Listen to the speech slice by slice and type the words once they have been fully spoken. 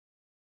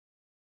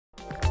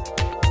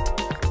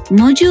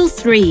Module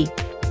 3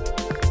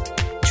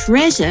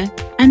 Treasure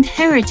and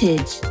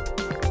Heritage.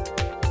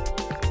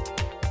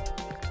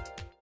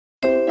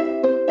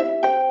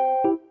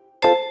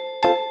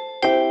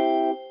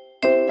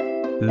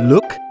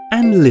 Look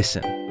and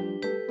listen.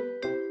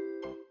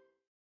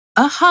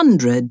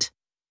 100,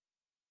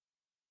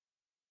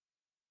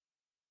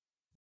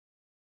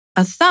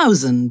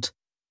 1,000,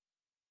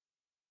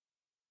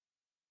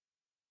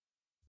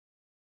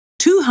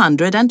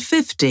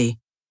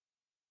 250,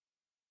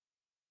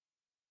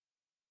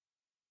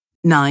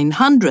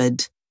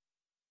 900,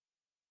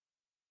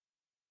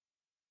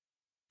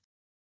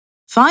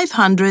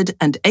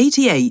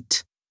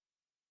 588.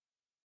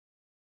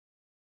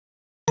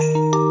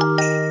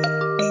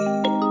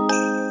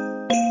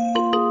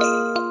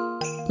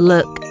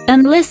 Look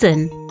and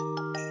listen.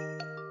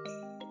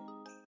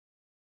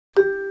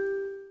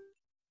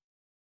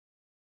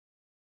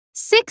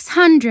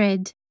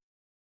 600,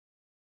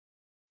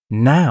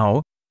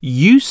 Now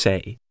you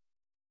say.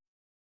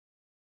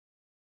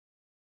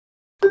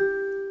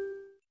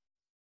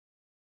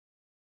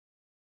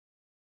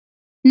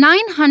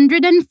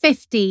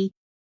 950,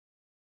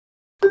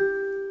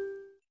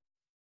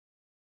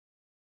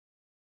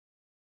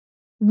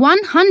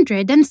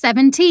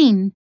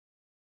 117,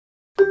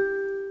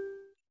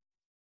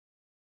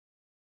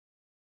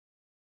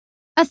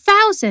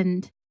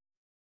 1,000,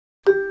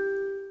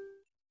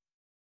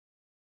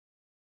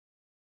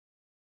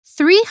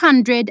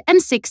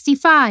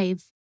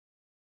 365,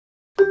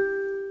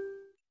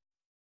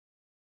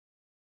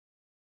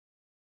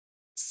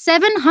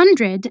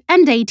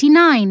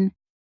 789.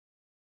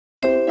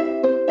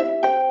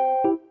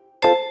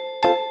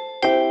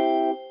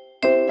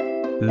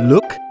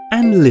 Look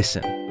and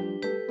listen.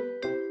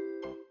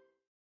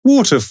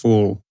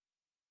 Waterfall.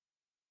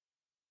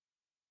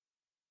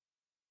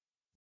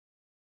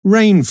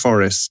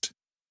 Rainforest.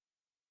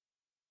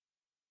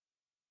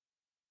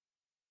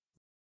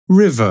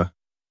 River.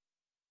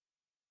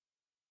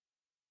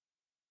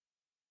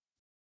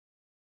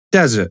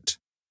 Desert.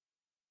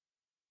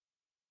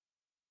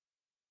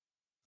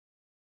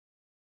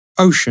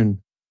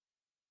 Ocean.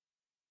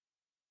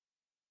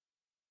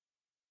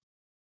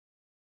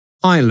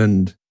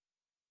 Island.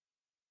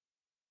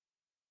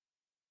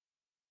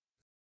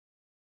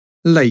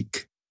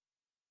 Lake.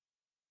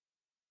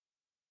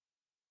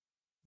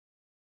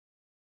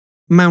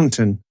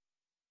 Mountain.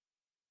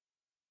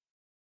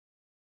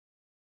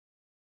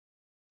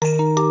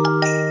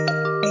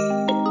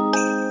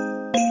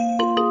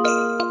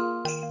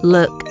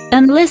 Look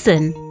and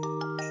listen.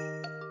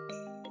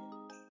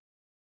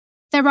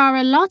 There are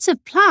a lot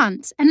of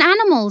plants and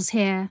animals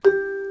here.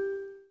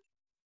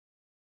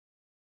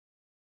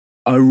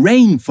 A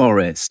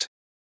rainforest.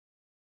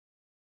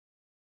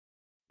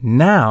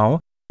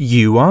 Now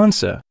you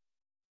answer.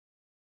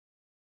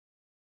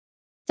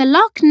 The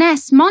Loch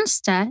Ness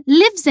Monster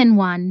lives in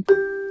one.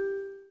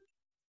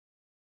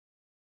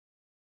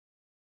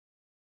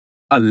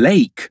 A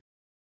lake.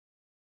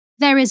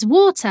 There is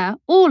water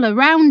all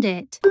around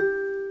it.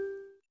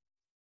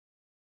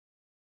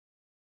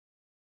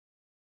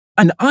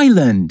 An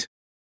island.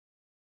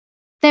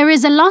 There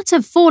is a lot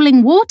of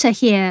falling water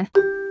here.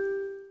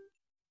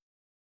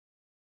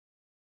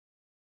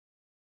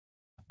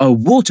 A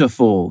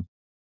waterfall.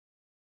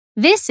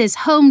 This is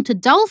home to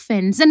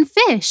dolphins and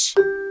fish.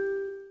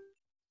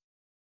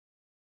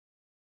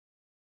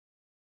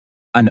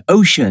 An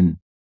ocean.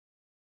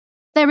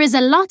 There is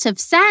a lot of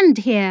sand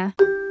here.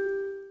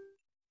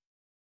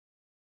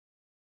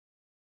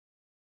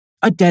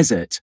 A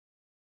desert.